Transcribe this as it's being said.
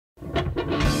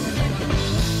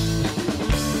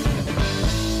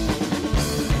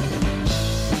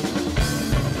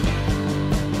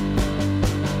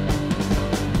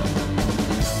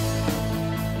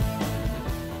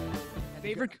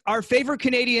our favorite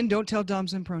Canadian. Don't tell Dom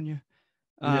Zampronia.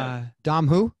 Dom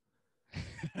who?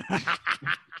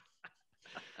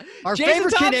 Our Jason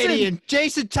favorite Thompson. Canadian,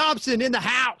 Jason Thompson, in the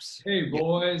house. Hey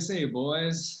boys, hey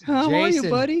boys. How are you, Jason.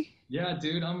 buddy? Yeah,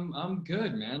 dude, I'm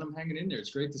good, man. I'm hanging in there.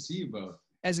 It's great to see you both.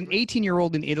 As an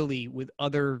 18-year-old in Italy with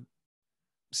other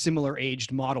similar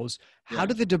aged models, how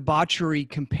did the debauchery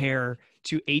compare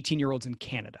to 18-year-olds in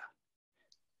Canada?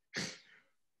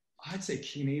 I'd say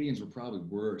Canadians were probably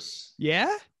worse.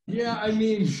 Yeah? Yeah, I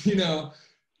mean,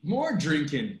 more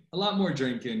drinking, a lot more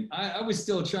drinking. I was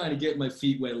still trying to get my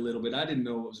feet wet a little bit. I didn't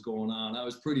know what was going on. I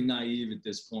was pretty naive at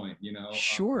this point,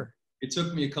 Sure. It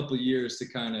took me a couple of years to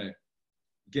kind of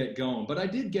get going, but I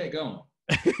did get going.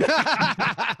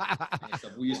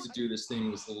 We used to do this thing. It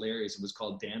was hilarious. It was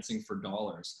called Dancing for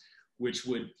Dollars, which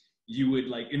you would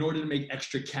like, in order to make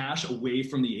extra cash away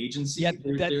from the agency. Yeah,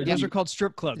 those are called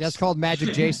strip clubs. That's called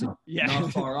Magic Jason. Yeah.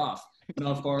 Not far off.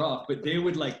 But they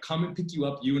would like come and pick you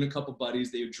up, you and a couple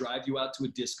buddies. They would drive you out to a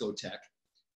discotheque,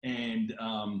 and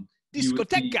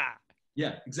Discoteca.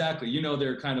 Yeah, exactly.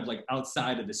 They're kind of like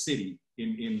outside of the city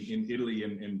in Italy,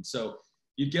 and so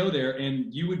you'd go there,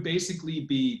 and you would basically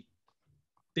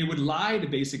they would lie to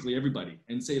basically everybody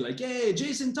and say like, "Hey,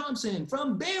 Jason Thompson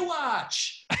from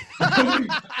Baywatch."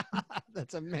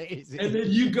 That's amazing. And then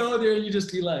you go there and you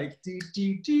just be like,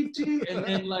 and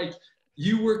then like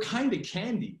you were kind of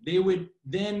candy. They would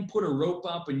then put a rope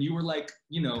up, and you were like,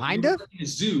 kind of in a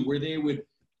zoo where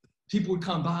people would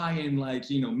come by and like,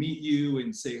 meet you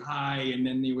and say hi. And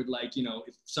then they would like,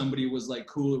 if somebody was like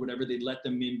cool or whatever, they'd let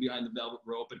them in behind the velvet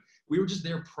rope. And we were just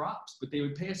their props, but they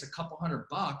would pay us a couple $100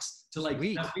 to like,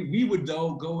 we would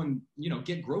go and,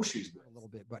 get groceries with. A little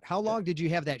bit. But how long did you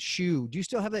have that shoe? Do you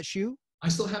still have that shoe? I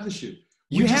still have the shoe.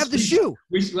 You have the shoe.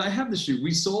 I have the shoe.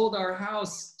 We sold our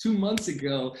house 2 months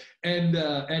ago, and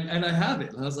I have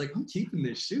it. And I was like, I'm keeping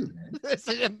this shoe, man. This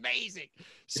is amazing.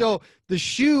 So the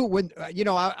shoe, when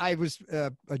I was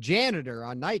a janitor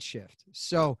on night shift,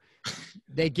 so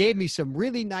they gave me some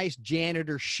really nice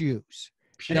janitor shoes.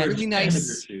 Really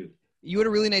nice. You had a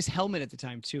really nice helmet at the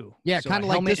time too. Yeah, so kind of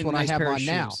like this one I have on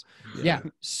now. Yeah.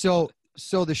 So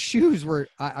the shoes were.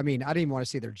 I mean, I didn't even want to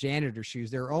say they're janitor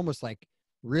shoes. They're almost like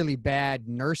really bad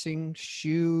nursing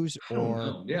shoes,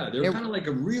 or they're kind of like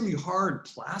a really hard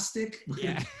plastic.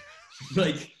 Yeah.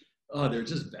 Like, oh, they're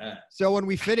just bad. So when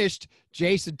we finished,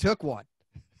 Jason took one.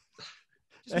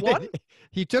 Just one?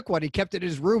 He took one. He kept it in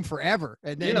his room forever.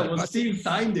 And then Steve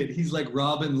signed it. He's like,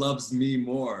 Robin loves me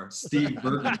more. Steve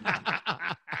Burton.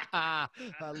 I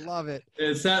love it.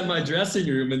 It sat in my dressing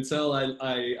room until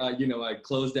I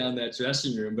closed down that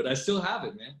dressing room, but I still have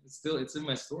it, man. It's in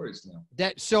my storage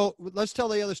now. So let's tell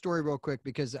the other story real quick,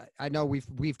 because I know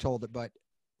we've told it, but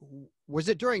was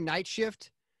it during night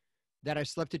shift that I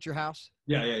slept at your house?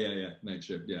 Yeah. Night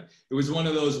shift. Yeah. It was one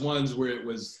of those ones where it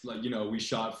was like, we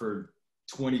shot for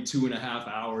 22 and a half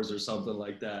hours or something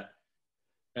like that.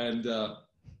 And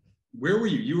where were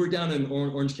you? You were down in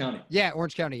Orange County. Yeah,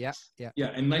 Orange County. Yeah.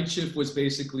 Yeah, and night shift was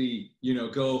basically,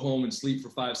 go home and sleep for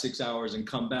 5-6 hours and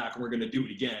come back, and we're going to do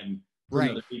it again for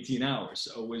another 18 hours.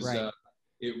 So it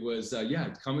was,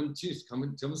 come and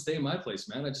stay in my place,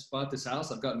 man. I just bought this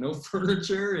house. I've got no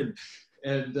furniture,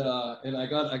 and I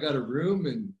got a room,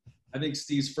 and I think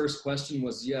Steve's first question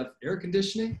was, "You have air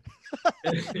conditioning?"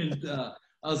 and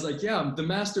I was like, yeah, the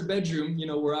master bedroom,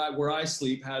 where I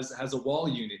sleep has a wall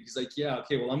unit. He's like, yeah,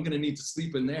 okay, well, I'm going to need to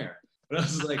sleep in there. But I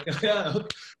was like, yeah,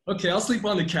 okay, I'll sleep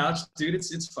on the couch, dude.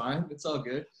 It's fine. It's all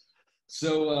good.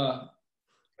 So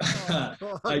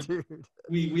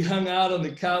we hung out on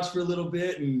the couch for a little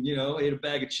bit, and, ate a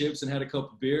bag of chips and had a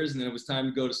couple beers, and then it was time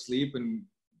to go to sleep. And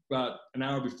about an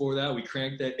hour before that, we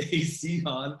cranked that AC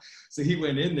on. So he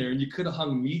went in there, and you could have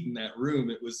hung meat in that room.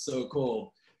 It was so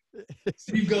cold.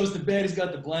 Steve goes to bed. He's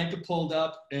got the blanket pulled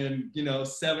up, and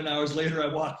 7 hours later, I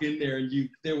walk in there, and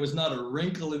there was not a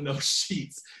wrinkle in those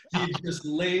sheets. He had just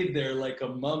laid there like a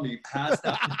mummy, passed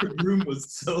out. The room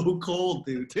was so cold,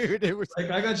 dude. Dude, it was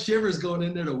like I got shivers going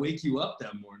in there to wake you up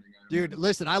that morning. Dude,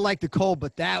 listen, I like the cold,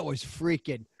 but that was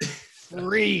freaking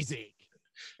freezing.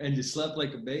 And you slept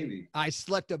like a baby. I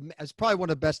slept. It's probably one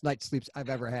of the best night sleeps I've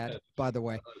ever had, by the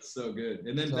way. Oh, it's so good.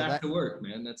 And then back to work,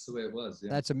 man. That's the way it was. Yeah.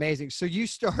 That's amazing. So you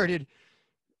started,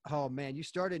 you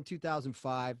started in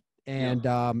 2005. And,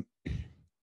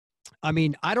 I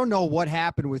mean, I don't know what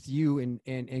happened with you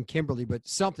and Kimberly, but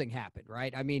something happened,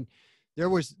 right? I mean, there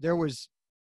was,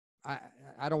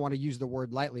 I don't want to use the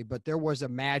word lightly, but there was a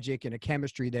magic and a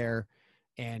chemistry there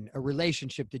and a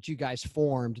relationship that you guys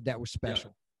formed that was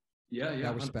special. Yeah.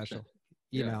 That was 100%. Special.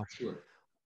 You know, sure.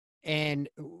 And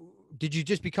did you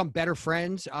just become better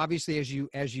friends, obviously,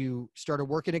 as you started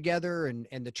working together,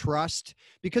 and the trust?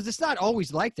 Because it's not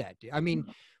always like that. I mean,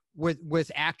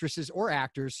 with actresses or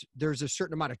actors, there's a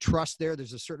certain amount of trust there.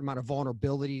 There's a certain amount of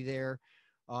vulnerability there,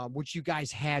 which you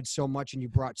guys had so much, and you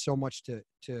brought so much to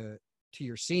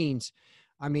your scenes.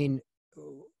 I mean,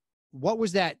 what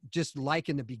was that just like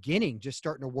in the beginning, just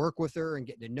starting to work with her and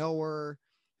getting to know her?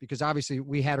 Because obviously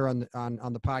we had her on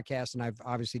the podcast, and I've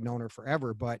obviously known her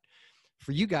forever, but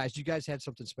for you guys had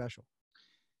something special.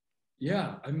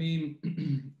 Yeah. I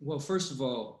mean, well, first of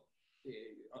all,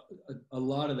 a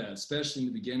lot of that, especially in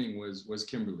the beginning, was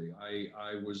Kimberly.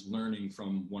 I was learning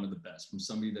from one of the best, from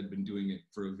somebody that had been doing it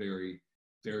for a very,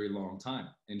 very long time.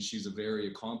 And she's a very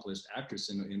accomplished actress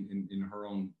in her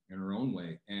own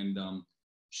way. And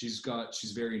she's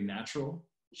very natural.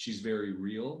 She's very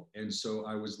real. And so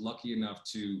I was lucky enough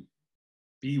to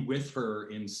be with her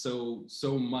in so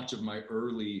much of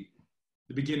the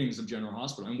beginnings of General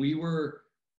Hospital. And we were,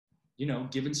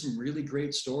 given some really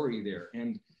great story there.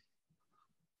 And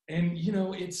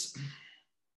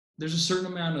there's a certain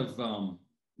amount of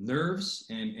nerves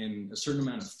and a certain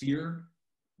amount of fear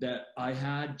that I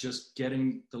had just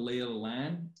getting the lay of the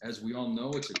land. As we all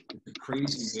know, it's a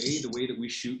crazy way, the way that we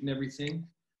shoot and everything.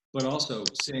 But also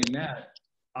saying that,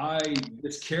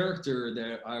 this character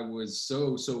that I was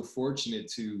so fortunate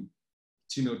to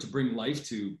bring life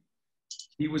to,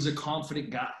 he was a confident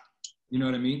guy. You know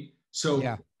what I mean? So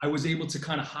yeah. I was able to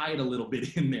kind of hide a little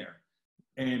bit in there,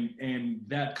 and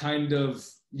that kind of,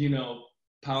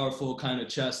 powerful kind of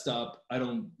chest up.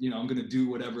 I'm going to do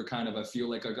whatever kind of I feel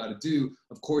like I got to do.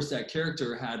 Of course, that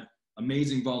character had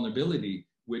amazing vulnerability,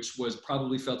 which was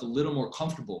probably felt a little more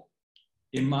comfortable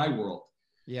in my world.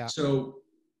 Yeah. So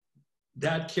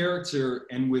that character,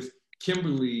 and with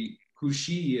Kimberly, who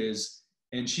she is,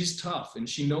 and she's tough, and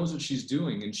she knows what she's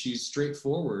doing, and she's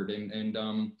straightforward, and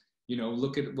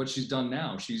look at what she's done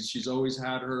now. She's always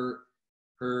had her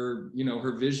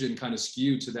vision kind of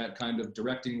skewed to that kind of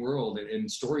directing world and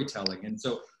storytelling. And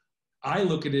so I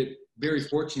look at it very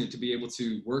fortunate to be able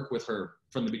to work with her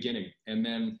from the beginning, and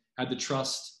then had the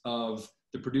trust of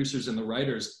the producers and the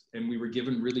writers, and we were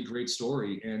given really great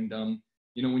story. And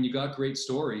when you got great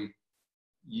story,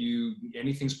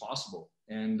 anything's possible.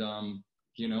 And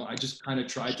I just kind of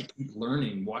tried to keep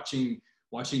learning, watching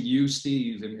you,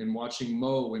 Steve, and watching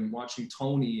Mo, and watching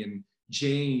Tony and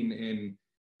Jane, and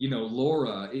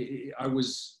Laura. I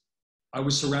was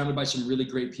surrounded by some really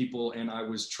great people, and I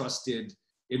was trusted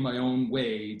in my own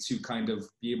way to kind of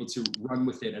be able to run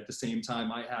with it. At the same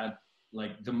time, I had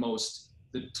like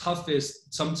the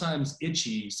toughest, sometimes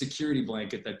itchy security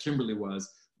blanket that Kimberly was,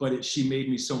 but she made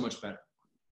me so much better.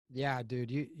 Yeah,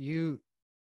 dude, you're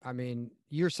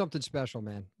something special,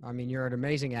 man. I mean, you're an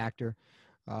amazing actor.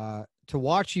 To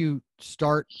watch you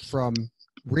start from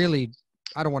really,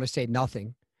 I don't want to say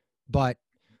nothing, but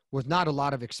with not a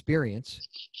lot of experience,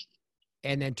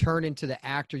 and then turn into the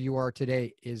actor you are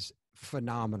today is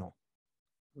phenomenal.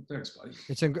 Well, thanks, buddy.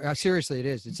 Seriously, it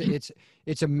is.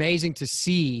 It's amazing to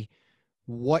see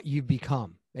what you've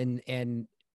become. And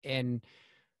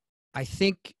I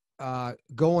think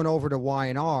going over to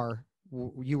Y&R,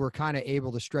 you were kind of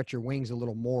able to stretch your wings a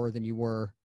little more than you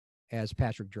were as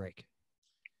Patrick Drake.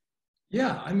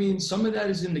 Yeah, I mean, some of that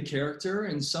is in the character,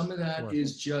 and some of that Sure.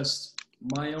 is just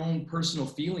my own personal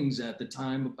feelings at the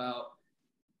time about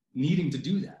needing to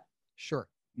do that. Sure.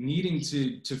 Needing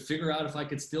to figure out if I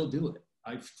could still do it.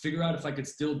 I figure out if I could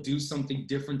still do something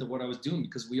different than what I was doing,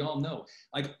 because we all know,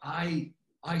 like, I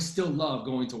still love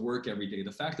going to work every day.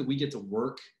 The fact that we get to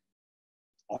work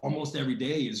almost every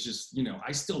day is just,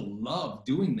 I still love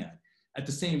doing that. At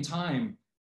the same time,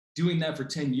 doing that for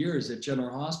 10 years at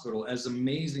General Hospital, as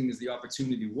amazing as the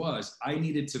opportunity was, I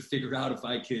needed to figure out if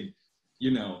I could,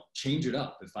 change it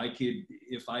up. If I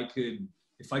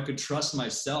could trust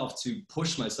myself to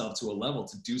push myself to a level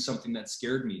to do something that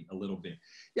scared me a little bit.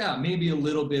 Yeah, maybe a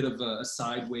little bit of a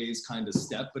sideways kind of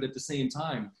step, but at the same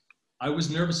time, I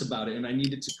was nervous about it, and I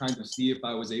needed to kind of see if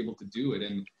I was able to do it.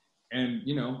 And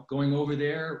going over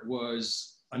there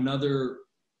was another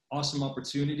awesome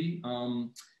opportunity.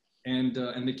 And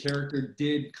the character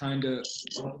did kind of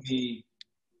help me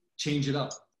change it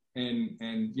up and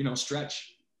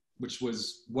stretch, which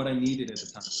was what I needed at the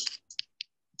time.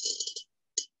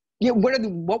 Yeah,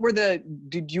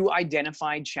 did you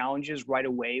identify challenges right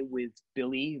away with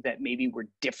Billy that maybe were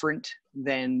different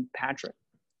than Patrick?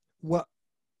 Well,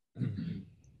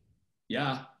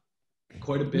 yeah,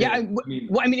 quite a bit. Yeah,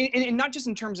 and not just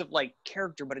in terms of like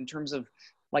character, but in terms of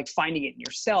like finding it in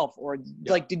yourself, or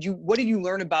like, what did you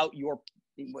learn about your,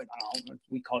 I don't know,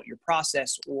 we call it your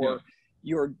process, or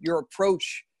your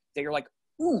approach, that you're like,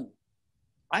 ooh,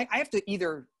 I have to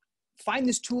either find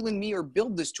this tool in me or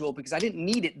build this tool because I didn't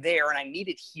need it there and I need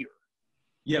it here.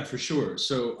 Yeah, for sure.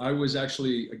 So I was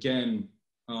actually, again,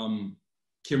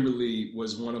 Kimberly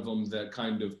was one of them that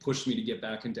kind of pushed me to get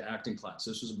back into acting class.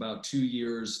 This was about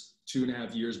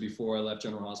 2.5 years before I left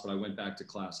General Hospital. I went back to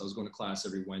class. I was going to class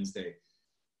every Wednesday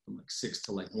from like 6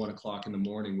 to like 1 o'clock in the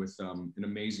morning with an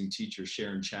amazing teacher,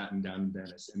 Sharon Chatton, down in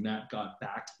Venice. And that got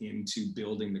back into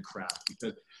building the craft,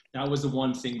 because that was the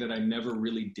one thing that I never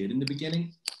really did in the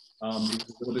beginning. It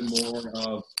was a little bit more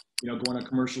of, going on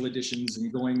commercial auditions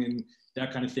and going in,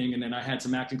 that kind of thing. And then I had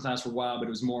some acting class for a while, but it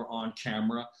was more on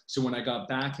camera. So when I got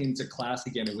back into class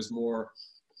again, it was more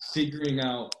figuring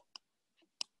out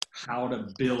how to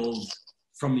build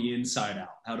from the inside out,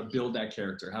 how to build that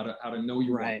character, how to know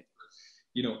you right.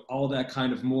 All that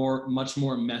kind of much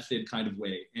more method kind of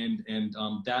way. And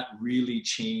that really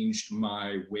changed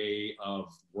my way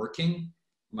of working,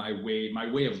 my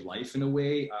way of life in a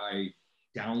way. I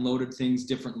downloaded things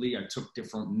differently. I took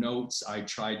different notes.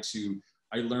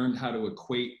 I learned how to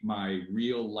equate my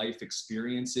real life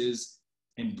experiences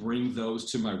and bring those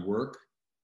to my work.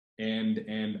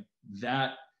 And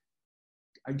that,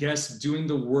 I guess, doing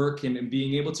the work and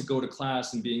being able to go to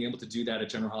class and being able to do that at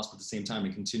General Hospital at the same time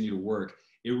and continue to work,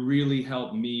 it really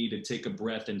helped me to take a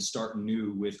breath and start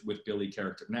new with Billy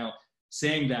character. Now,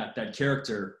 saying that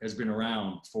character has been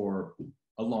around for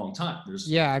a long time. There's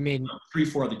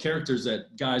 3-4 other characters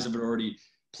that guys have already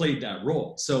played that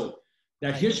role. So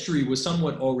that history was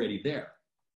somewhat already there.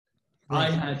 Right.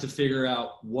 I had to figure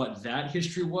out what that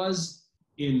history was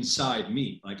inside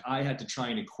me. Like, I had to try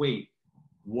and equate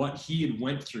what he had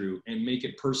went through and make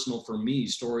it personal for me,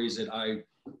 stories that I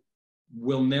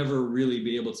will never really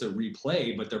be able to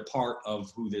replay, but they're part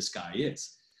of who this guy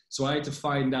is. So I had to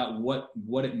find out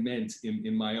what it meant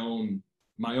in my own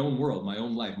world, my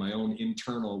own life, my own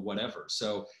internal whatever.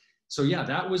 So yeah,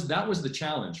 that was the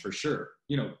challenge for sure.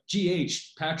 GH,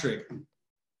 Patrick,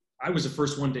 I was the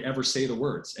first one to ever say the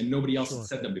words, and nobody else had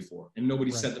said them before, and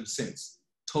nobody said them since.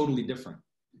 Totally different.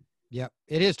 Yeah,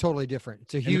 it is totally different.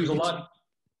 It's a huge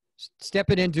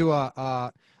stepping into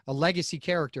a legacy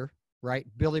character, right?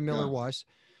 Billy Miller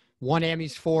won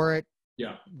Emmys for it.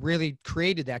 Yeah, really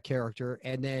created that character,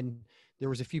 and then there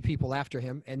was a few people after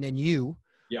him, and then you.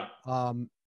 Yeah.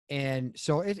 And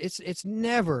so it's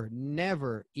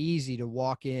never easy to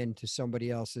walk into somebody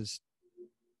else's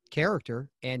character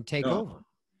and take over.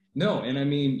 No, and I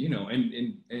mean,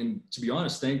 and to be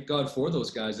honest, thank God for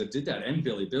those guys that did that. And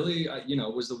Billy,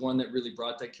 was the one that really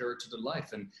brought that character to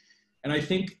life. And I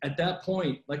think at that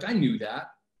point, like, I knew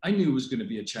it was going to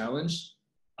be a challenge.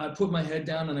 I put my head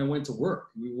down and I went to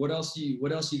work. I mean, what else you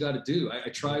got to do? I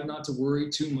tried not to worry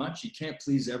too much. You can't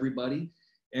please everybody.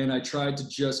 And I tried to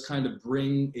just kind of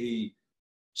bring a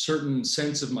certain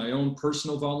sense of my own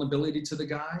personal vulnerability to the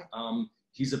guy.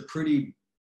 He's a pretty,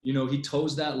 he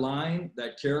toes that line,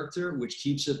 that character, which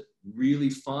keeps it really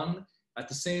fun. At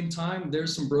the same time,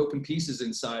 there's some broken pieces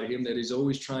inside him that he's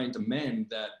always trying to mend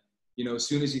that, as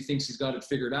soon as he thinks he's got it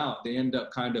figured out, they end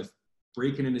up kind of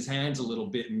breaking in his hands a little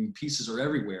bit and pieces are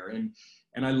everywhere.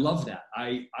 And I love that.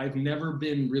 I've never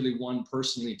been really one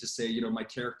personally to say, my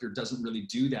character doesn't really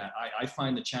do that. I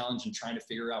find the challenge in trying to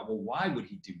figure out, well, why would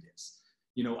he do this?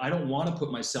 I don't want to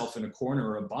put myself in a corner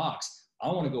or a box. I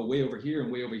want to go way over here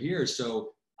and way over here.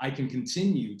 So I can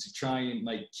continue to try and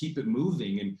keep it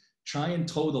moving and try and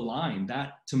toe the line.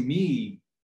 That, to me,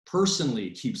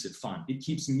 personally keeps it fun. It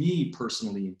keeps me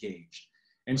personally engaged.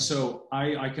 And so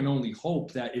I can only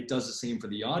hope that it does the same for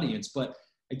the audience. But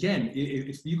again,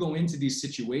 if you go into these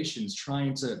situations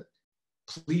trying to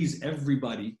please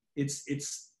everybody,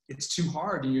 it's too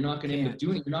hard, and you're not going to end up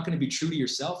doing it. You're not going to be true to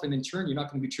yourself. And in turn, you're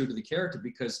not going to be true to the character,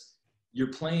 because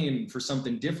you're playing for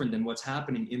something different than what's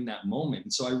happening in that moment.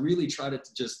 And so I really try to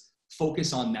just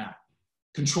focus on that,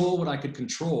 control what I could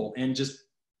control, and just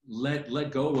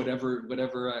let go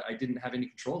whatever I didn't have any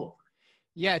control over.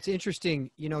 Yeah, it's interesting.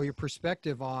 Your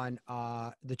perspective on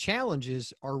the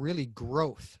challenges are really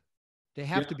growth. They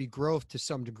have to be growth to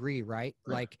some degree, right?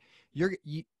 Like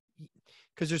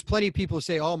because there's plenty of people who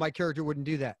say, oh, my character wouldn't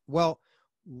do that. Well,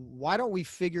 why don't we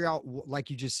figure out, like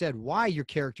you just said, why your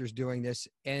character's doing this?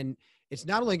 And it's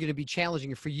not only going to be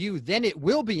challenging for you, then it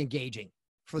will be engaging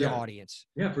for the audience.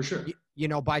 Yeah, for sure.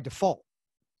 By default.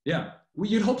 Yeah, well,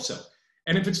 you'd hope so.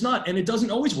 And if it's not, and it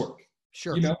doesn't always work,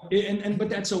 sure. But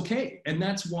that's okay. And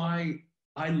that's why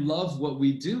I love what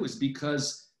we do, is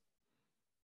because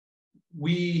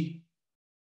we'd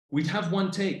have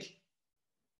one take,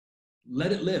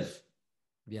 let it live.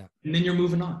 Yeah. And then you're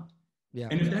moving on. Yeah.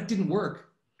 And if that didn't work,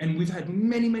 And we've had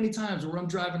many, many times where I'm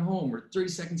driving home or 30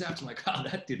 seconds after, I'm like, oh,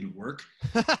 that didn't work.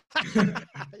 That's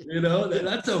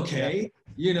okay.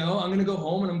 I'm going to go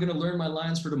home and I'm going to learn my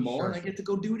lines for tomorrow, and I get to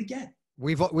go do it again.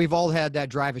 We've all had that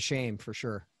drive of shame for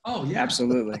sure. Oh yeah,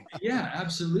 absolutely. Yeah,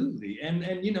 absolutely. And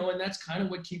that's kind of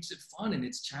what keeps it fun, and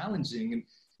it's challenging. And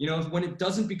when it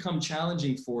doesn't become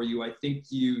challenging for you, I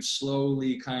think you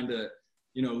slowly kind of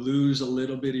lose a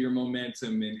little bit of your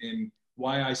momentum, and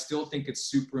why I still think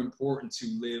it's super important to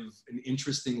live an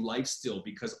interesting life still,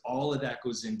 because all of that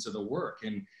goes into the work.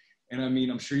 And I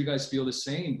mean, I'm sure you guys feel the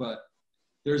same, but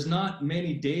there's not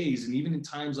many days, and even in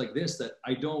times like this, that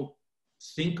I don't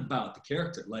think about the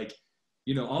character. Like,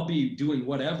 I'll be doing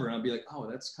whatever and I'll be like, oh,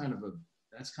 that's kind of a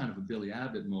Billy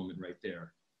Abbott moment right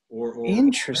there. Or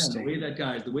interesting. Man,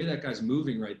 the way that guy's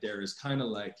moving right there is kind of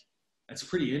like, that's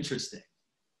pretty interesting.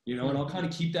 And I'll kind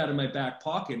of keep that in my back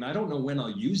pocket, and I don't know when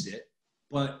I'll use it,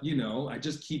 but I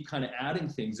just keep kind of adding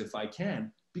things if I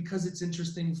can, because it's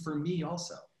interesting for me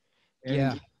also.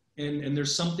 And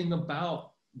there's something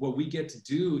about what we get to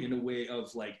do in a way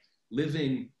of like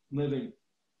living.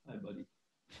 Hi, buddy.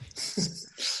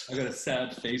 I got a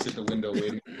sad face at the window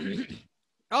waiting for me.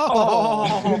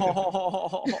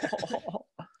 Oh,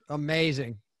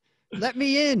 amazing. Let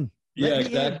me in. Yeah,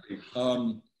 exactly.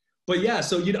 But yeah,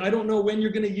 so I don't know when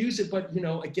you're going to use it, but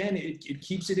again, it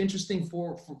keeps it interesting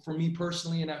for me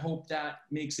personally, and I hope that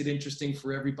makes it interesting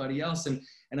for everybody else. And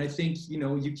I think you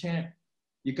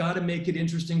got to make it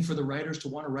interesting for the writers to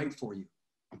want to write for you.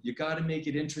 You got to make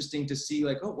it interesting to see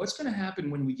like, oh, what's going to happen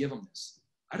when we give them this?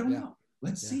 I don't know.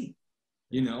 Let's see.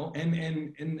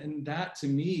 And that to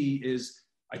me is,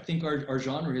 I think our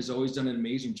genre has always done an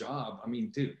amazing job. I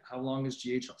mean, dude, how long is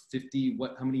GH? 50,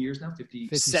 how many years now?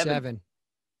 57.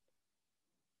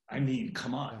 I mean,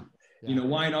 come on. Yeah.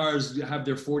 YNRs have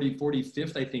their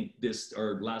 45th, I think, this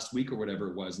or last week or whatever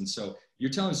it was. And so you're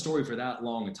telling a story for that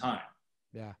long a time.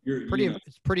 Yeah.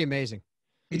 It's pretty amazing.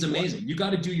 It's amazing. You got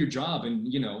to do your job and,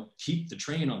 keep the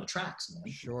train on the tracks, man.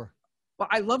 Sure. Well,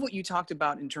 I love what you talked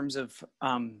about in terms of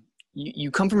you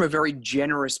come from a very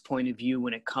generous point of view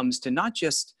when it comes to not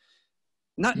just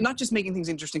making things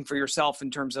interesting for yourself in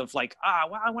terms of like,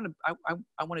 well, I want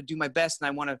to do my best and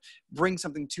I want to bring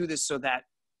something to this so that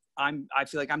I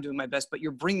feel like I'm doing my best, but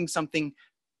you're bringing something,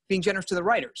 being generous to the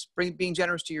writers, being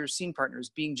generous to your scene partners,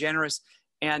 being generous.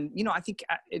 And, I think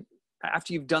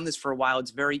after you've done this for a while,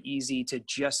 it's very easy to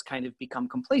just kind of become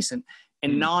complacent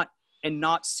and not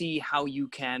see how you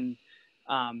can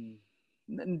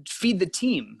feed the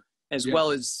team as well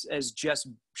as just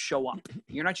show up.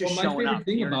 You're not just showing up. My favorite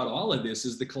thing about all of this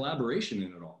is the collaboration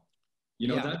in it all.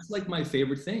 That's like my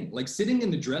favorite thing. Like sitting in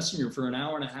the dressing room for an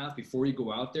hour and a half before you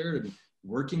go out there and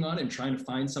working on it and trying to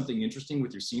find something interesting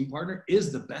with your scene partner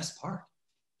is the best part.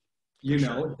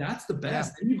 That's the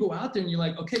best. Then you go out there and you're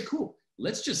like, okay, cool.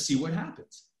 Let's just see what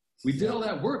happens. We did all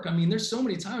that work. I mean, there's so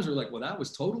many times we're like, well, that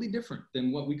was totally different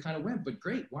than what we kind of went, but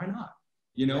great. Why not?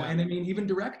 And I mean, even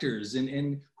directors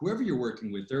and whoever you're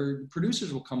working with, their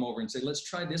producers will come over and say, let's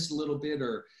try this a little bit,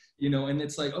 or, and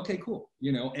it's like, okay, cool.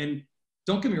 And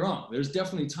don't get me wrong. There's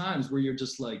definitely times where you're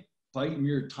just like biting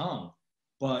your tongue,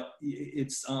 but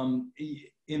it's,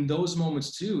 in those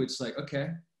moments too, it's like,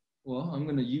 okay, well, I'm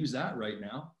going to use that right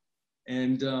now.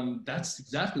 And, that's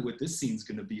exactly what this scene's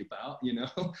going to be about,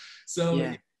 So,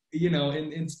 but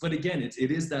again,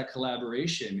 it is that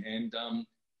collaboration. And,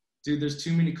 dude, there's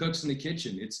too many cooks in the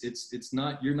kitchen. It's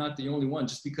not, you're not the only one.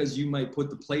 Just because you might put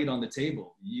the plate on the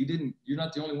table, you're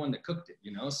not the only one that cooked it,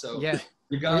 So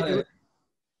you gotta.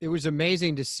 It was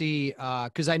amazing to see,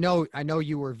 cause I know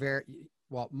you were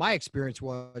my experience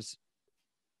was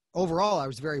overall, I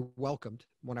was very welcomed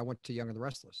when I went to Young and the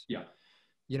Restless. Yeah.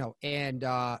 And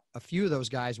a few of those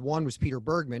guys, one was Peter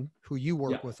Bergman, who you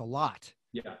work with a lot.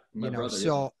 Yeah. My brother,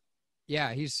 so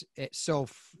he's so,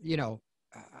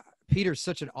 Peter's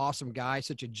such an awesome guy,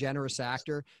 such a generous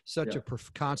actor, such a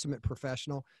consummate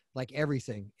professional, like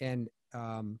everything. And,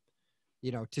 I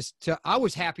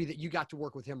was happy that you got to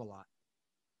work with him a lot.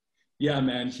 Yeah,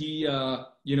 man. He,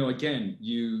 again,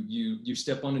 you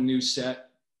step on a new set.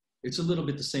 It's a little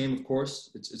bit the same, of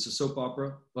course. It's a soap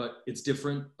opera, but it's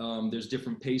different. There's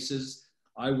different paces.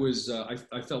 I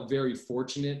felt very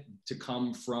fortunate to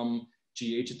come from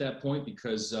GH at that point,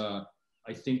 because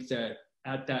I think that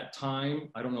at that time,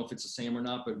 I don't know if it's the same or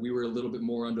not, but we were a little bit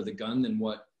more under the gun than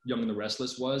what Young and the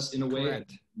Restless was in a way.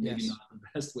 Correct. Maybe not the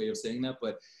best way of saying that,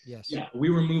 but yeah,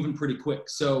 we were moving pretty quick.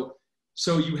 So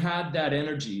you had that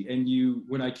energy, and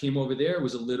when I came over there, it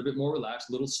was a little bit more relaxed,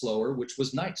 a little slower, which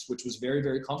was nice, which was very,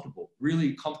 very comfortable,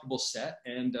 really comfortable set,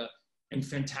 and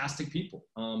fantastic people.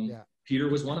 Peter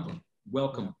was one of them.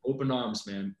 Welcome, open arms,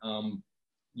 man.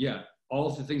 all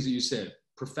of the things that you said,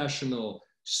 professional,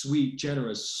 sweet,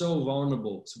 generous, so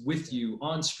vulnerable, with you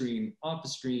on screen, off the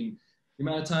screen. The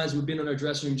amount of times we've been in our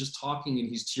dressing room just talking and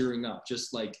he's tearing up,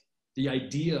 just like the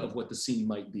idea of what the scene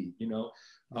might be, you know?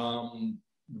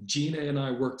 Gina and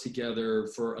I worked together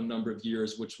for a number of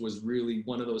years, which was really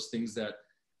one of those things that,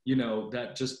 you know,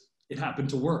 that just, it happened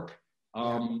to work.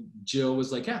 Jill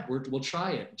was like, yeah, we'll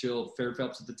try it. Jill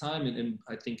Fairphelps at the time, and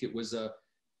I think it was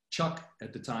Chuck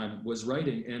at the time was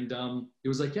writing, and it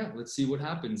was like, yeah, let's see what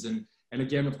happens. And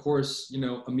again, of course, you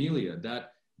know, Amelia,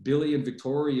 that Billy and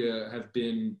Victoria have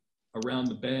been around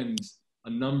the bend a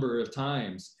number of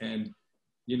times, and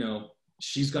you know,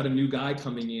 she's got a new guy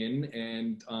coming in,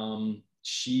 and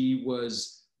she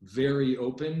was very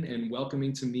open and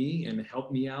welcoming to me and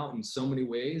helped me out in so many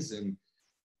ways. And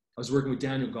I was working with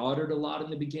Daniel Goddard a lot in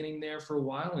the beginning there for a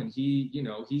while, and he, you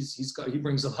know, he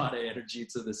brings a lot of energy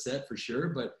to the set for sure,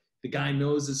 but the guy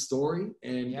knows his story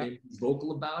and he's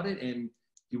vocal about it, and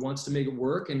he wants to make it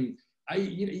work. And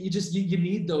you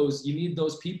need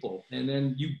those people. And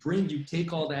then you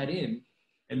take all that in,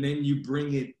 and then you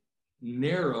bring it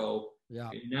narrow. Yeah.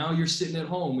 And now you're sitting at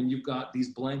home and you've got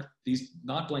these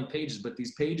not blank pages, but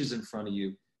these pages in front of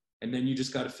you. And then you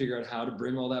just got to figure out how to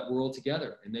bring all that world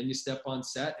together. And then you step on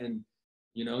set and,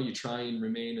 you know, you try and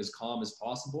remain as calm as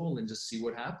possible and just see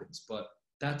what happens. But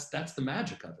that's the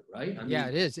magic of it, right? I mean, yeah,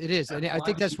 it is. It is. And I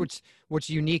think that's what's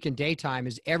unique in daytime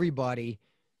is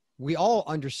we all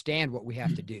understand what we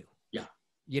have to do. Yeah.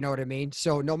 You know what I mean?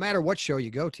 So no matter what show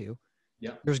you go to,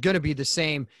 yeah, there's going to be the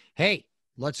same, hey,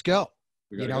 let's go.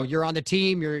 You know, you're on the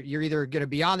team. You're either going to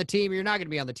be on the team or you're not going to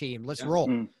be on the team. Let's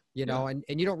roll, you know, and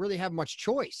you don't really have much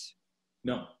choice.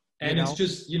 No. And it's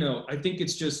just, you know, I think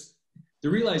it's just the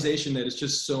realization that it's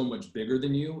just so much bigger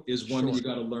than you is one that you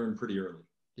got to learn pretty early.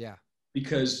 Yeah.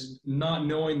 Because not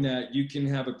knowing that you can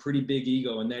have a pretty big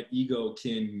ego, and that ego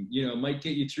can, you know, might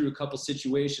get you through a couple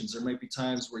situations. There might be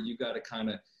times where you got to kind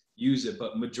of use it,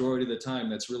 but majority of the time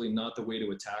that's really not the way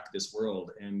to attack this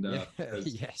world. And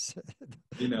yes,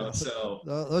 you know, so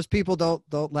those people don't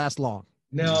last long.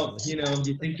 No, you know,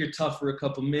 you think you're tough for a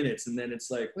couple minutes, and then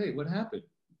it's like, wait, what happened?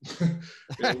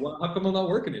 How come I'm not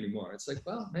working anymore? It's like,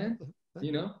 well, man,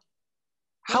 you know.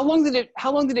 How long did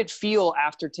it feel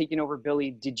after taking over Billy?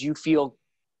 Did you feel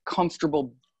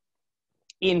comfortable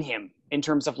in him in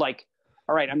terms of like,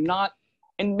 all right, I'm not,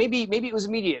 and maybe it was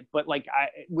immediate, but like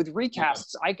with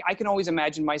recasts, I can always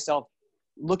imagine myself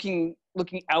looking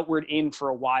outward in for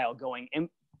a while, going, am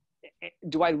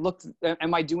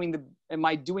I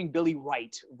doing Billy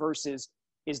right versus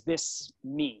is this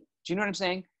me? Do you know what I'm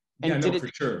saying? And yeah, no, for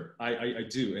sure. I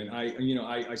do. And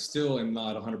I still am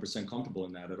not 100% comfortable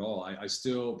in that at all. I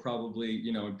still probably,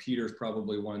 you know, and Peter's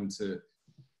probably one to,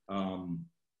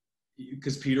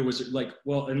 because Peter was like,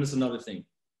 well, and this is another thing.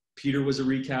 Peter was a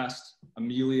recast.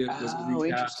 Amelia was a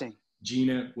recast.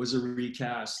 Gina was a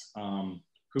recast.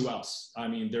 Who else? I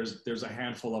mean, there's a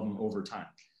handful of them over time.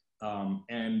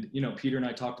 And, you know, Peter and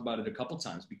I talked about it a couple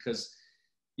times because,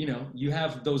 you know, you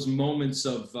have those moments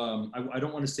of, I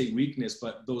don't want to say weakness,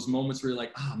 but those moments where you're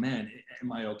like, oh man,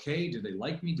 am I okay? Do they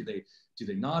like me? Do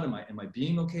they not? Am I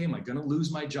being okay? Am I going to lose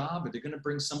my job? Are they going to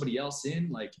bring somebody else in?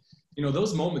 Like, you know,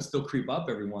 those moments still creep up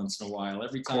every once in a while.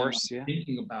 Every time I'm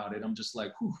thinking about it, I'm just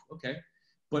like, whew, okay.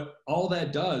 But all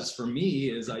that does for me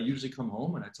is I usually come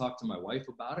home and I talk to my wife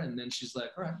about it. And then she's like,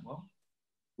 all right, well,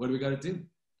 what do we got to do?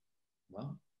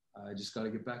 Well, I just got to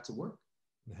get back to work.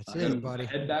 That's it, buddy.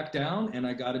 Head back down, and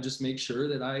I got to just make sure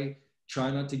that I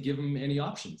try not to give them any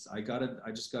options. I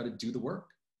just got to do the work.